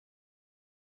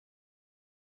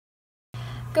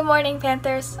Good morning,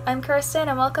 Panthers. I'm Kirsten,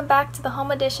 and welcome back to the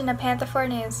home edition of Panther 4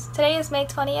 News. Today is May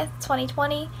 20th,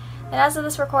 2020, and as of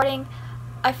this recording,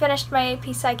 I finished my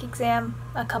AP Psych exam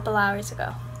a couple hours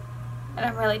ago, and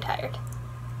I'm really tired.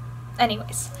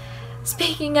 Anyways,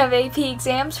 speaking of AP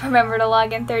exams, remember to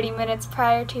log in 30 minutes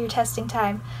prior to your testing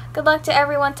time. Good luck to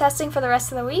everyone testing for the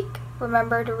rest of the week.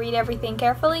 Remember to read everything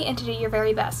carefully and to do your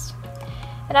very best.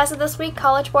 And as of this week,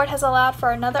 College Board has allowed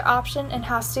for another option in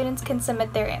how students can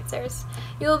submit their answers.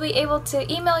 You will be able to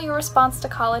email your response to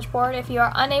College Board if you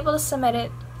are unable to submit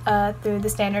it through the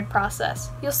standard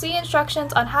process. You'll see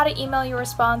instructions on how to email your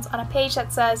response on a page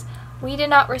that says, "We did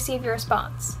not receive your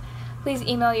response. Please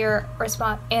email your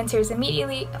answers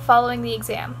immediately following the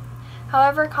exam."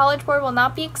 However, College Board will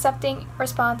not be accepting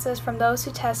responses from those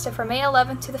who tested from May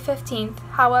 11th to the 15th.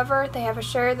 However, they have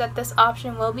assured that this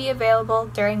option will be available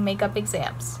during makeup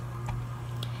exams.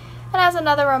 And as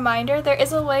another reminder, there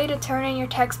is a way to turn in your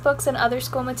textbooks and other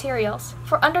school materials.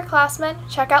 For underclassmen,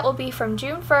 checkout will be from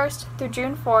June 1st through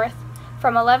June 4th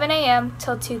from 11 a.m.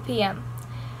 till 2 p.m.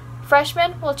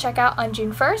 Freshmen will check out on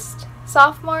June 1st,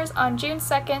 sophomores on June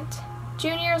 2nd,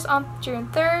 juniors on June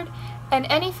 3rd, and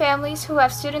any families who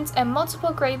have students in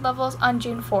multiple grade levels on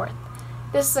June 4th.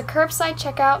 This is a curbside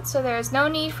checkout, so there is no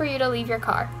need for you to leave your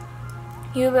car.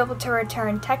 You will be able to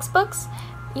return textbooks,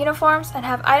 uniforms, and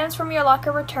have items from your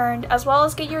locker returned, as well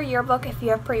as get your yearbook if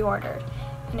you have pre-ordered.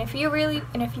 And if you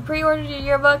pre-ordered your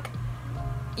yearbook,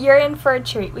 you're in for a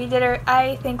treat.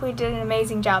 I think we did an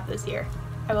amazing job this year.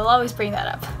 I will always bring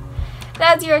that up.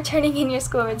 As you are turning in your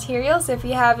school materials, if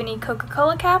you have any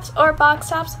Coca-Cola caps or box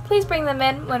tops, please bring them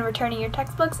in when returning your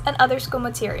textbooks and other school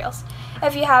materials.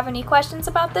 If you have any questions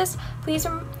about this, please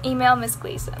email Ms.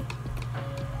 Gleason.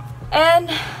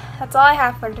 And that's all I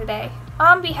have for today.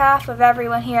 On behalf of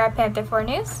everyone here at Panther 4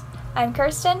 News, I'm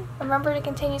Kirsten. Remember to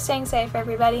continue staying safe,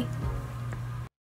 everybody.